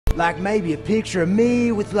Like maybe a picture of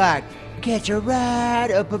me with like, catch a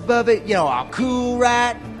ride up above it, you know, all cool,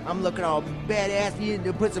 right? I'm looking all badass.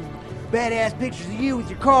 You put some badass pictures of you with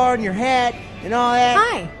your car and your hat and all that.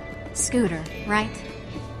 Hi, Scooter, right?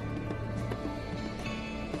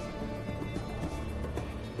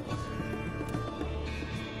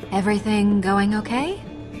 Everything going okay?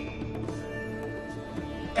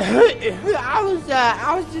 I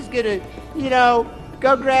was just gonna, you know,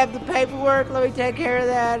 go grab the paperwork. Let me take care of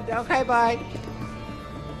that. Okay, bye.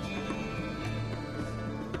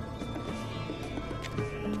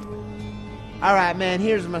 All right, man,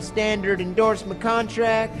 here's my standard endorsement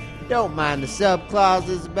contract. Don't mind the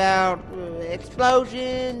sub-clauses about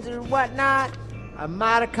explosions or whatnot. I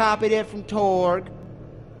might have copied it from Torg.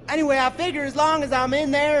 Anyway, I figure as long as I'm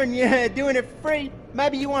in there and you're doing it for free,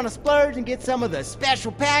 maybe you want to splurge and get some of the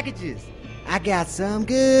special packages. I got some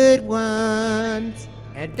good ones.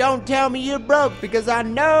 And don't tell me you're broke, because I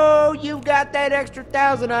know you got that extra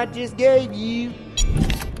 1,000 I just gave you.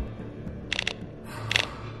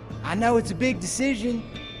 I know it's a big decision.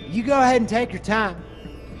 You go ahead and take your time.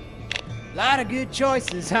 Lot of good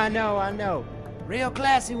choices, I know. Real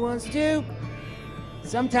classy ones too.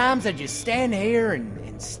 Sometimes I just stand here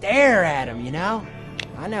and stare at them, you know?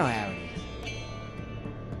 I know how it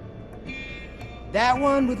is. That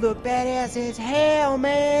one would look badass as hell,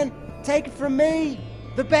 man. Take it from me.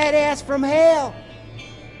 The badass from hell.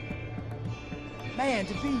 Man,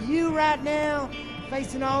 to be you right now,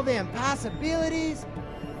 facing all them possibilities,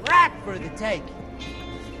 right for the taking.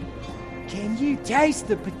 Can you taste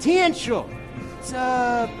the potential? It's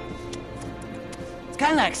kind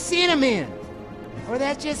of like cinnamon. Or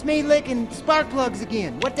that's just me licking spark plugs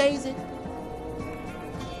again. What day is it?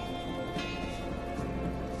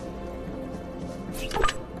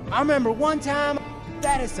 I remember one time,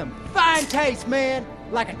 that is some fine taste, man.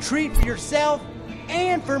 Like a treat for yourself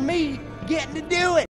and for me getting to do it.